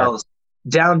calling themselves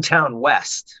Downtown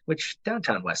West, which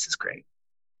Downtown West is great.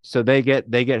 So they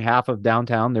get half of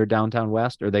downtown, their Downtown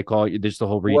West, or they call it just the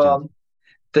whole region? Well,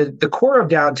 the core of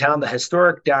downtown, the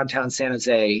historic downtown San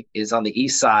Jose, is on the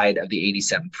east side of the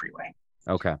 87 freeway.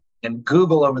 Okay. And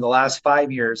Google over the last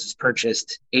 5 years has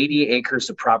purchased 80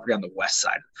 acres of property on the west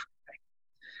side of the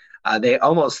freeway. They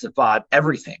almost have bought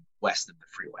everything west of the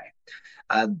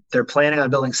freeway. They're planning on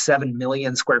building 7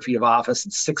 million square feet of office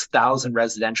and 6,000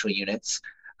 residential units.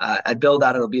 At build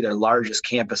out, it'll be their largest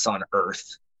campus on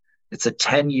earth. It's a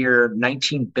 10-year,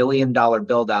 $19 billion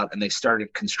build out, and they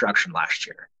started construction last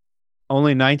year.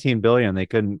 Only 19 billion. They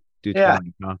couldn't do 20. Yeah.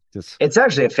 Huh? It's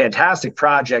actually a fantastic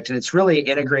project, and it's really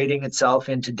integrating itself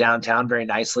into downtown very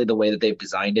nicely the way that they've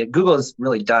designed it. Google has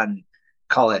really done,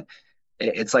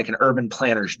 it's like an urban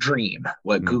planner's dream,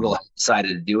 what Google decided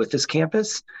to do with this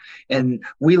campus. And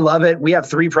we love it. We have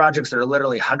 3 projects that are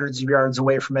literally hundreds of yards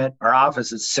away from it. Our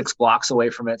office is 6 blocks away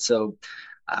from it. So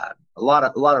a lot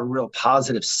of real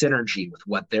positive synergy with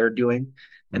what they're doing.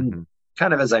 And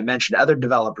kind of, as I mentioned, other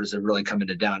developers have really come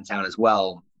into downtown as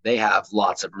well. They have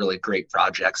lots of really great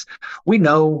projects. We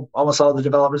know almost all the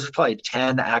developers. There's probably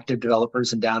 10 active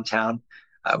developers in downtown.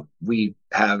 We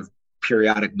have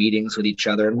periodic meetings with each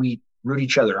other, and we root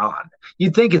each other on.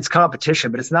 You'd think it's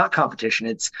competition, but it's not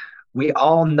competition. We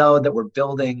all know that we're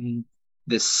building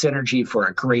this synergy for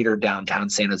a greater downtown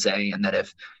San Jose, and that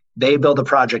if they build a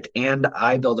project and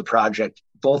I build a project,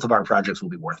 both of our projects will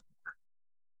be worth more.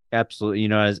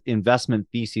 Absolutely. As investment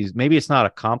theses, maybe it's not a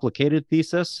complicated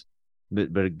thesis,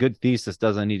 but a good thesis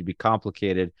doesn't need to be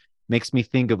complicated. Makes me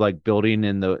think of like building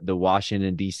in the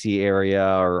Washington, D.C. area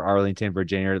or Arlington,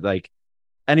 Virginia, like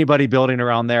anybody building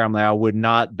around there. I'm like, I would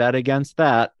not bet against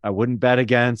that. I wouldn't bet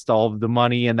against all of the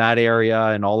money in that area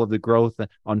and all of the growth,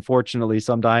 unfortunately,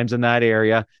 sometimes in that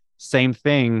area. Same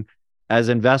thing as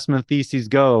investment theses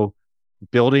go,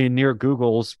 building near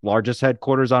Google's largest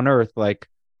headquarters on earth, like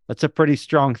that's a pretty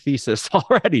strong thesis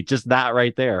already, just that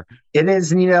right there. It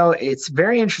is. And, it's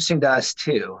very interesting to us,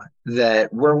 too,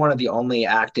 that we're one of the only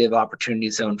active opportunity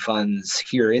zone funds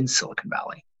here in Silicon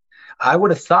Valley. I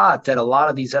would have thought that a lot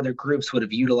of these other groups would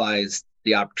have utilized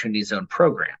the opportunity zone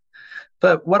program.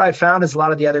 But what I found is a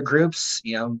lot of the other groups,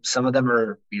 some of them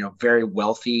are, very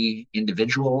wealthy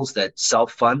individuals that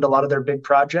self-fund a lot of their big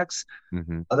projects.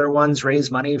 Other ones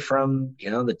raise money from,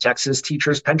 the Texas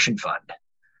Teachers Pension Fund.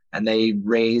 And they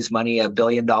raise money $1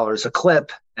 billion a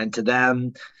clip. And to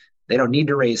them, they don't need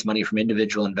to raise money from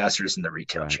individual investors in the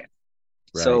retail chain.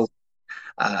 Right. So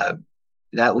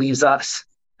that leaves us.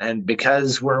 And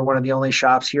because we're one of the only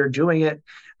shops here doing it,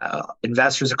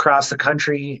 investors across the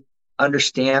country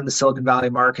understand the Silicon Valley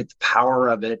market, the power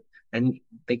of it, and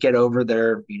they get over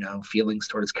their, feelings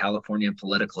towards California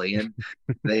politically, and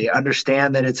they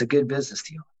understand that it's a good business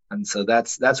deal. And so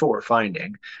that's what we're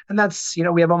finding. And that's,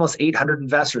 we have almost 800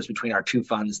 investors between our 2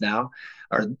 funds now,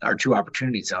 our 2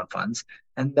 opportunity zone funds.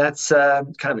 And that's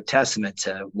kind of a testament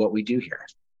to what we do here.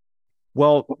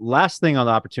 Well, last thing on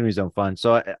the Opportunity Zone Fund.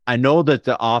 So I know that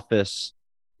the office,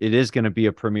 it is going to be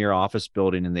a premier office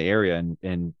building in the area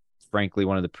and frankly,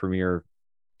 one of the premier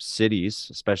cities,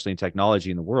 especially in technology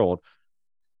in the world,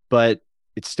 but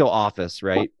it's still office,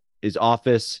 right? Is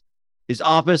office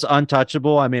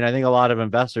untouchable? I mean, I think a lot of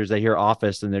investors, they hear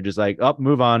office and they're just like, oh,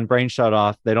 move on, brain shut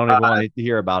off. They don't even want to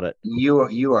hear about it.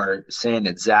 You are saying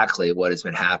exactly what has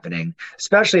been happening,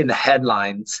 especially in the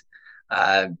headlines.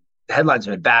 Headlines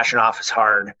have been bashing office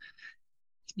hard.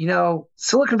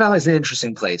 Silicon Valley is an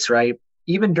interesting place, right?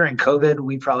 Even during COVID,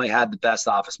 we probably had the best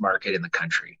office market in the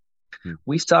country.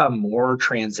 We saw more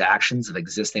transactions of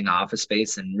existing office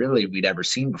space than really we'd ever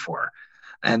seen before.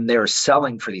 And they were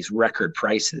selling for these record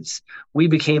prices. We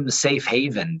became the safe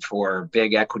haven for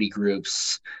big equity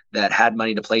groups that had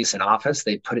money to place in office.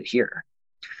 They put it here.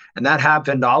 And that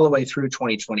happened all the way through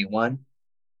 2021.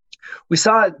 We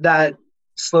saw that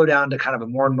slow down to kind of a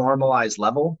more normalized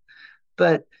level.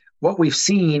 But what we've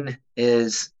seen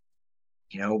is,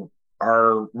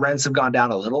 our rents have gone down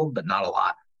a little, but not a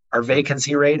lot. Our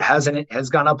vacancy rate has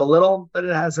gone up a little, but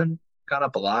it hasn't gone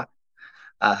up a lot.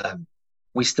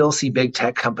 We still see big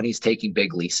tech companies taking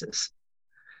big leases.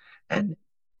 And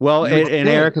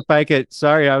Erik, if I could,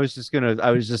 sorry, I was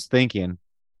just thinking,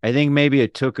 I think maybe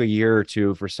it took a year or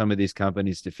two for some of these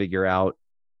companies to figure out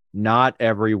not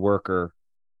every worker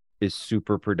is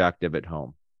super productive at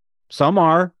home. Some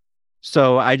are.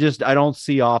 So I don't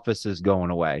see offices going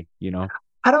away,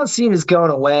 I don't see it as going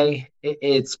away.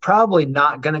 It's probably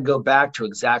not going to go back to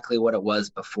exactly what it was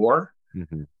before.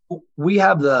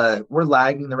 We're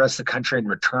lagging the rest of the country in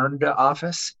return to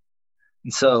office.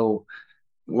 And so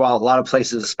while a lot of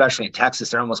places, especially in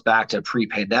Texas, they're almost back to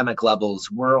pre-pandemic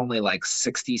levels, we're only like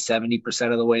 60,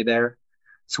 70% of the way there.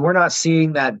 So we're not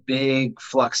seeing that big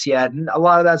flux yet. And a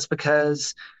lot of that's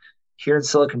because here in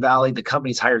Silicon Valley, the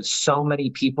companies hired so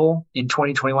many people in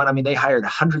 2021. I mean, they hired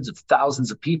hundreds of thousands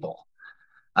of people.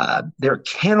 They're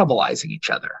cannibalizing each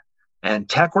other. And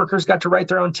tech workers got to write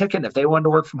their own ticket. And if they wanted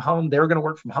to work from home, they were going to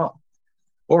work from home.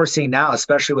 What we're seeing now,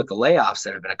 especially with the layoffs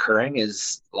that have been occurring,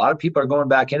 is a lot of people are going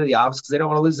back into the office because they don't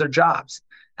want to lose their jobs.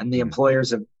 And the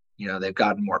employers have, they've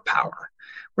gotten more power.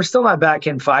 We're still not back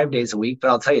in 5 days a week, but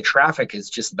I'll tell you, traffic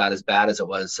is just about as bad as it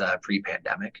was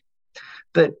pre-pandemic.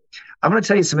 But I'm going to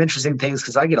tell you some interesting things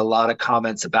because I get a lot of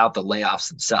comments about the layoffs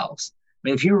themselves. I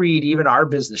mean, if you read even our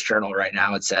business journal right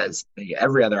now, it says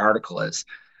every other article is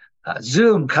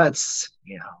Zoom cuts,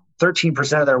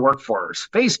 13% of their workforce.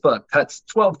 Facebook cuts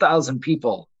 12,000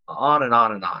 people, on and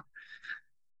on and on.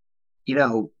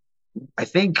 I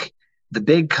think the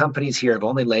big companies here have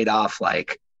only laid off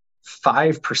like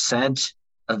 5%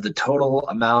 of the total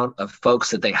amount of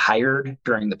folks that they hired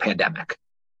during the pandemic.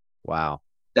 Wow.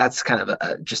 That's kind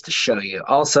of just to show you.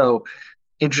 Also,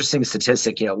 interesting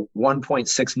statistic,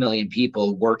 1.6 million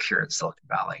people work here in Silicon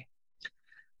Valley.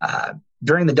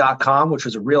 During the dot-com, which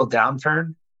was a real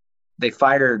downturn, they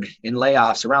fired in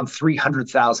layoffs around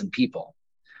 300,000 people.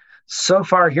 So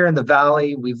far here in the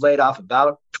Valley, we've laid off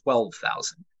about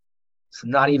 12,000. So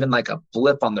not even like a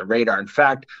blip on the radar. In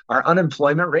fact, our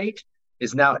unemployment rate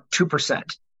is now at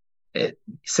 2%.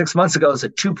 6 months ago, it was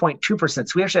at 2.2%.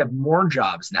 So we actually have more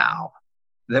jobs now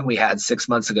than we had 6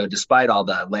 months ago, despite all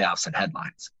the layoffs and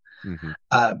headlines.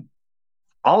 Mm-hmm.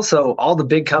 Also, all the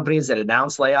big companies that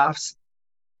announce layoffs,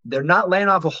 they're not laying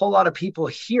off a whole lot of people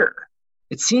here.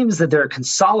 It seems that they're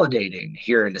consolidating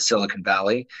here into Silicon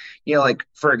Valley. Like,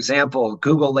 for example,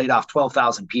 Google laid off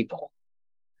 12,000 people.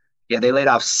 Yeah, they laid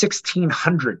off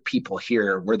 1,600 people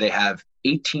here where they have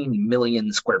 18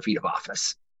 million square feet of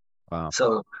office. Wow.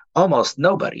 So almost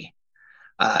nobody.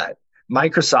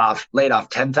 Microsoft laid off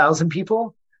 10,000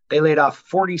 people. They laid off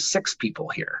 46 people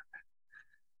here.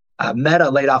 Meta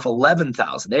laid off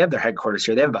 11,000. They have their headquarters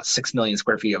here. They have about 6 million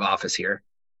square feet of office here.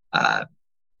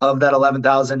 Of that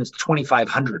 11,000, it's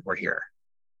 2,500 were here.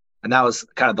 And that was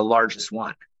kind of the largest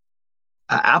one.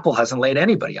 Apple hasn't laid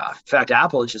anybody off. In fact,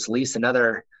 Apple has just leased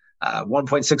another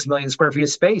 1.6 million square feet of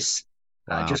space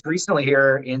just recently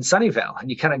here in Sunnyvale. And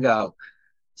you kind of go,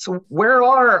 so where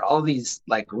are all these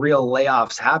like real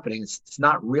layoffs happening? It's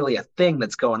not really a thing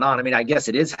that's going on. I mean, I guess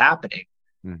it is happening,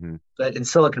 but in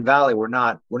Silicon Valley, we're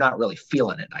not really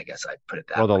feeling it. I guess I'd put it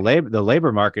that way. Well, the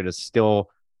labor market is still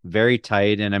very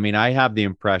tight. And I mean, I have the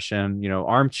impression,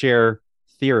 armchair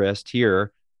theorist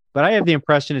here, but I have the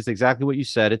impression it's exactly what you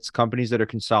said. It's companies that are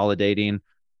consolidating,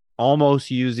 almost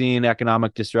using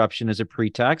economic disruption as a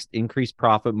pretext, increase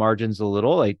profit margins a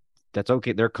little. Like, that's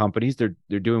okay. They're companies. They're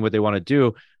doing what they want to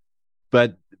do,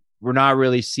 but we're not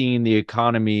really seeing the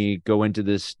economy go into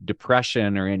this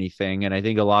depression or anything. And I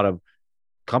think a lot of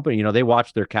companies, they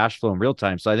watch their cash flow in real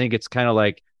time. So I think it's kind of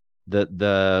like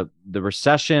the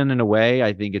recession in a way.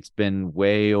 I think it's been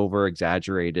way over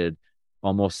exaggerated,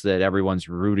 almost that everyone's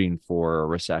rooting for a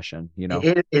recession.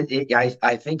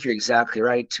 I think you're exactly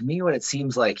right. To me, what it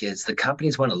seems like is the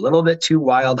companies went a little bit too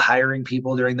wild hiring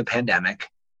people during the pandemic.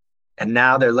 And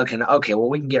now they're looking, okay, well,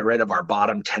 we can get rid of our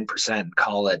bottom 10% and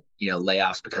call it,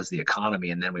 layoffs because of the economy,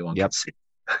 and then we won't get sued.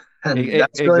 And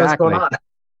that's really what's going on.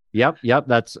 Yep.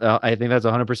 That's I think that's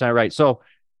 100% right. So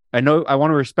I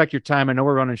want to respect your time. I know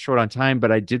we're running short on time,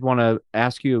 but I did want to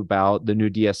ask you about the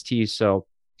new DST. So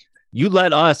you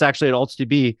let us actually at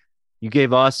AltsDB, you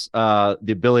gave us the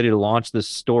ability to launch this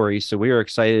story. So we are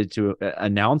excited to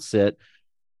announce it.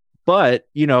 But,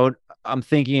 I'm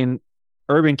thinking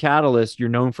Urban Catalyst, you're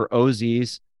known for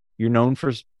OZs, you're known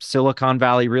for Silicon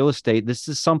Valley real estate. This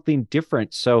is something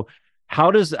different. So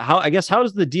how does the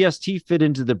DST fit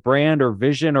into the brand or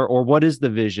vision, or what is the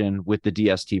vision with the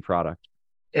DST product?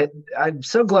 I'm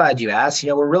so glad you asked.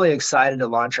 We're really excited to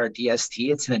launch our DST.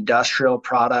 It's an industrial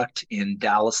product in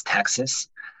Dallas, Texas.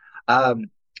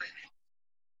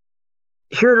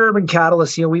 Here at Urban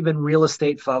Catalyst, we've been real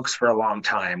estate folks for a long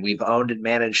time. We've owned and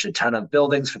managed a ton of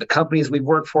buildings for the companies we've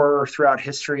worked for throughout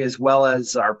history, as well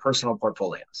as our personal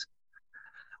portfolios.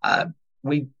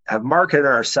 We have marketed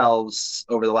ourselves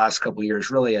over the last couple of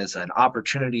years really as an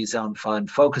opportunity zone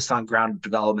fund focused on ground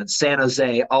development, San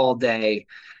Jose all day.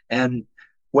 And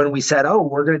when we said,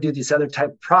 we're going to do this other type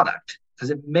of product,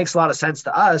 because it makes a lot of sense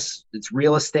to us, it's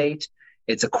real estate,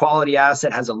 it's a quality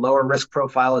asset, has a lower risk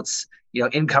profile, it's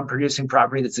income producing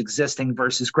property that's existing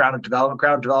versus ground development.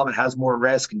 Ground development has more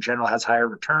risk, in general has higher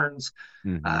returns.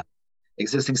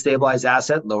 Existing stabilized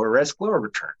asset, lower risk, lower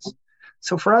returns.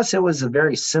 So for us, it was a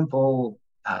very simple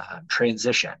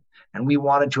transition. And we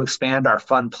wanted to expand our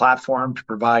fund platform to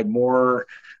provide more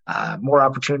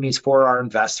opportunities for our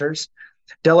investors.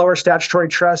 Delaware Statutory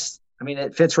Trust,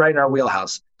 it fits right in our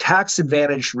wheelhouse. Tax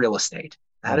advantaged real estate.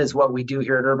 That is what we do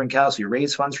here at Urban Catalyst. We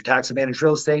raise funds for tax advantage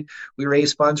real estate. We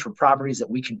raise funds for properties that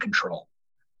we can control.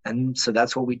 And so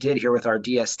that's what we did here with our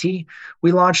DST.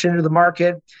 We launched into the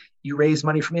market. You raise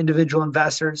money from individual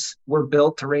investors. We're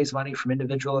built to raise money from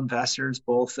individual investors,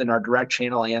 both in our direct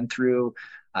channel and through,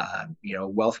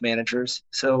 wealth managers.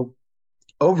 So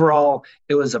overall,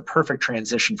 it was a perfect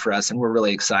transition for us, and we're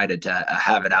really excited to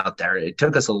have it out there. It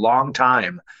took us a long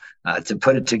time to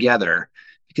put it together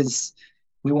because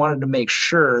we wanted to make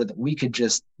sure that we could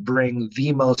just bring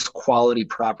the most quality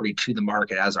property to the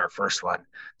market as our first one,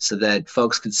 so that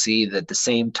folks could see that the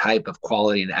same type of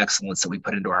quality and excellence that we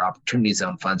put into our opportunity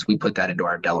zone funds, we put that into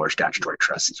our Delaware statutory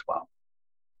trust as well.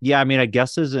 Yeah, I mean, I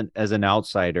guess as an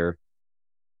outsider,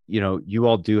 you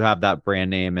all do have that brand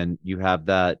name, and you have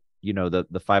that, the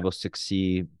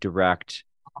 506c direct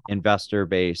investor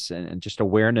base, and just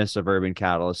awareness of Urban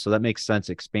Catalyst. So that makes sense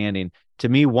expanding. To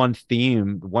me, one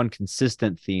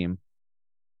consistent theme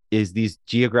is these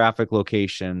geographic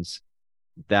locations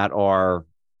that are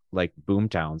like boom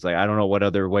towns. Like, I don't know what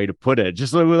other way to put it.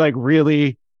 Just like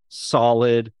really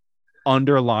solid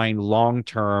underlying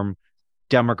long-term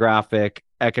demographic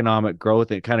economic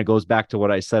growth. It kind of goes back to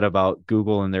what I said about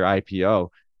Google and their IPO.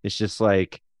 It's just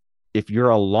like, if you're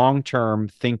a long-term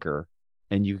thinker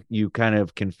and you kind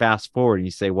of can fast forward and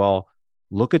you say, well,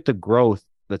 look at the growth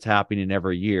that's happening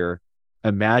every year.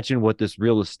 Imagine what this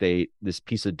real estate, this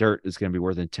piece of dirt, is going to be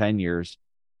worth in 10 years,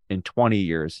 in 20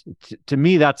 years. To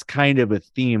me, that's kind of a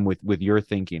theme with your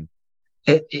thinking.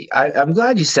 I'm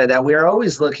glad you said that. We are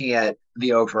always looking at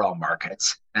the overall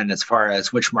markets, and as far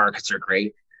as which markets are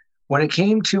great. When it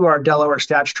came to our Delaware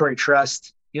Statutory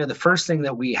Trust, the first thing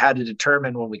that we had to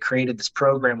determine when we created this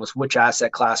program was which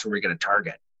asset class were we going to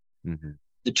target. Mm-hmm.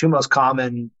 The two most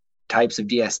common types of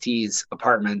DSTs,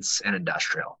 apartments and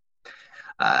industrial.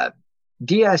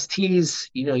 DSTs,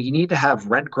 you need to have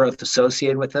rent growth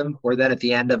associated with them, or that at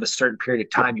the end of a certain period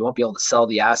of time, you won't be able to sell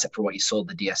the asset for what you sold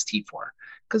the DST for,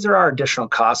 because there are additional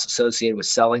costs associated with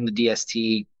selling the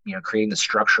DST, creating the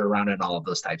structure around it and all of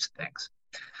those types of things.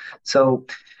 So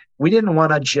we didn't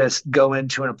want to just go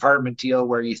into an apartment deal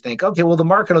where you think, okay, well, the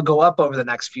market will go up over the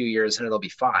next few years and it'll be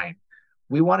fine.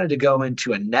 We wanted to go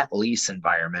into a net lease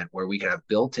environment where we could have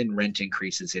built-in rent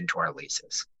increases into our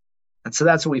leases. And so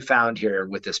that's what we found here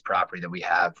with this property that we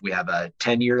have. We have a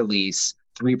 10-year lease,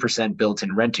 3%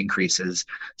 built-in rent increases,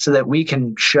 so that we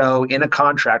can show in a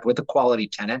contract with a quality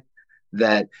tenant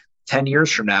that 10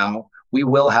 years from now, we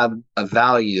will have a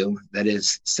value that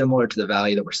is similar to the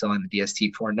value that we're selling the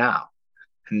DST for now.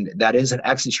 And that is an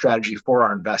exit strategy for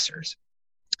our investors.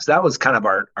 So that was kind of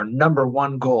our number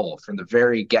one goal from the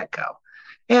very get-go.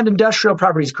 And industrial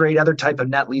properties, great. Other type of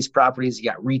net lease properties, you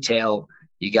got retail,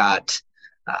 you got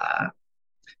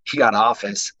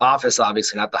office. Office,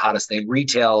 obviously not the hottest thing.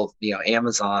 Retail,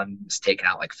 Amazon has taken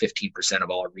out like 15% of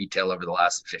all retail over the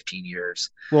last 15 years.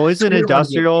 Well, isn't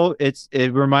industrial?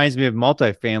 It reminds me of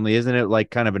multifamily. Isn't it like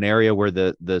kind of an area where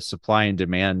the supply and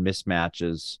demand mismatch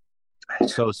is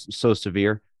so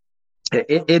severe?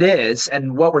 It is.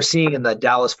 And what we're seeing in the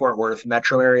Dallas-Fort Worth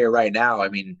metro area right now, I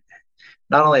mean,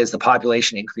 not only has the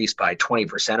population increased by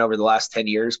 20% over the last 10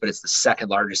 years, but it's the second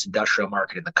largest industrial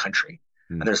market in the country.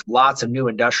 And there's lots of new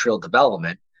industrial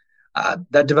development.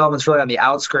 That development's really on the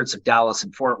outskirts of Dallas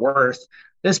and Fort Worth.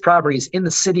 This property is in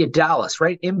the city of Dallas,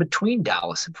 right in between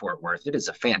Dallas and Fort Worth. It is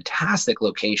a fantastic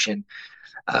location.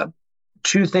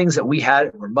 Two things that we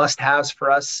had were must-haves for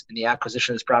us in the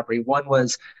acquisition of this property. One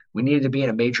was we needed to be in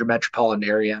a major metropolitan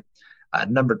area.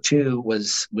 Number two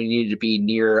was we needed to be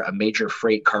near a major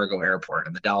freight cargo airport,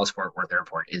 and the Dallas-Fort Worth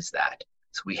Airport is that.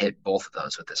 So we hit both of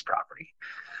those with this property.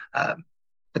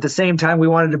 At the same time, we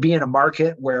wanted to be in a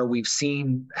market where we've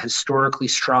seen historically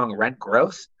strong rent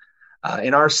growth.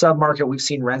 In our submarket, we've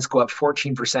seen rents go up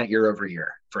 14% year over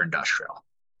year for industrial.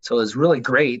 So it was really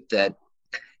great that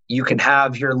you can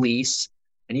have your lease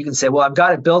and you can say, well, I've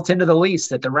got it built into the lease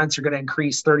that the rents are going to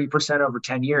increase 30% over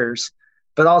 10 years.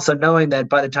 But also knowing that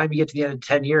by the time you get to the end of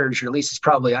 10 years, your lease is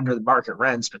probably under the market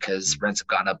rents because rents have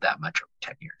gone up that much over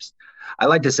 10 years. I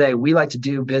like to say we like to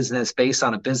do business based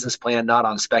on a business plan, not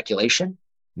on speculation.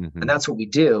 Mm-hmm. And that's what we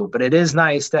do. But it is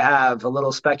nice to have a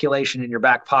little speculation in your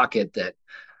back pocket that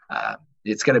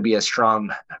it's going to be a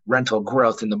strong rental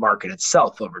growth in the market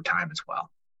itself over time as well.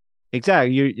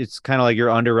 Exactly. It's kind of like you're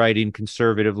underwriting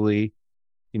conservatively,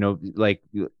 like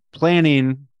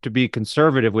planning to be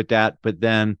conservative with that, but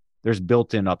then there's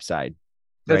built-in upside.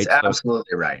 That's right?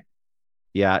 Absolutely right.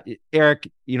 Yeah.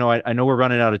 Erik, I know we're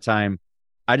running out of time.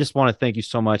 I just want to thank you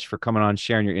so much for coming on,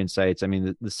 sharing your insights. I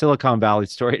mean, the Silicon Valley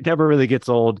story, it never really gets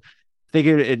old. I think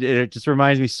it just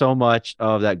reminds me so much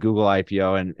of that Google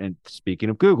IPO. And speaking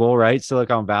of Google, right,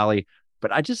 Silicon Valley.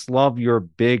 But I just love your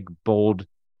big, bold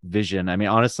vision. I mean,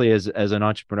 honestly, as an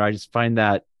entrepreneur, I just find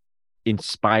that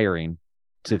inspiring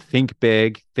to think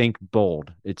big, think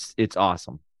bold. It's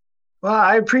awesome. Well,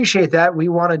 I appreciate that. We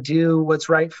want to do what's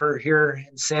right for here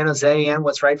in San Jose and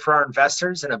what's right for our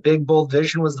investors. And a big, bold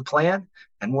vision was the plan.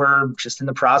 And we're just in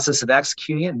the process of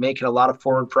executing it and making a lot of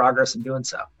forward progress in doing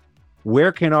so.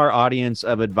 Where can our audience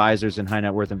of advisors and high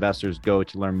net worth investors go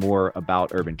to learn more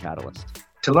about Urban Catalyst?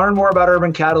 To learn more about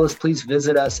Urban Catalyst, please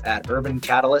visit us at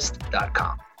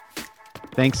urbancatalyst.com.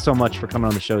 Thanks so much for coming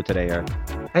on the show today, Erik.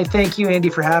 Hey, thank you, Andy,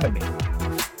 for having me.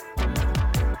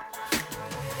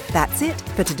 That's it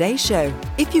for today's show.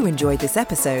 If you enjoyed this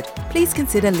episode, please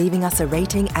consider leaving us a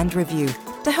rating and review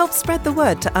to help spread the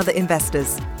word to other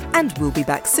investors. And we'll be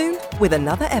back soon with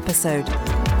another episode.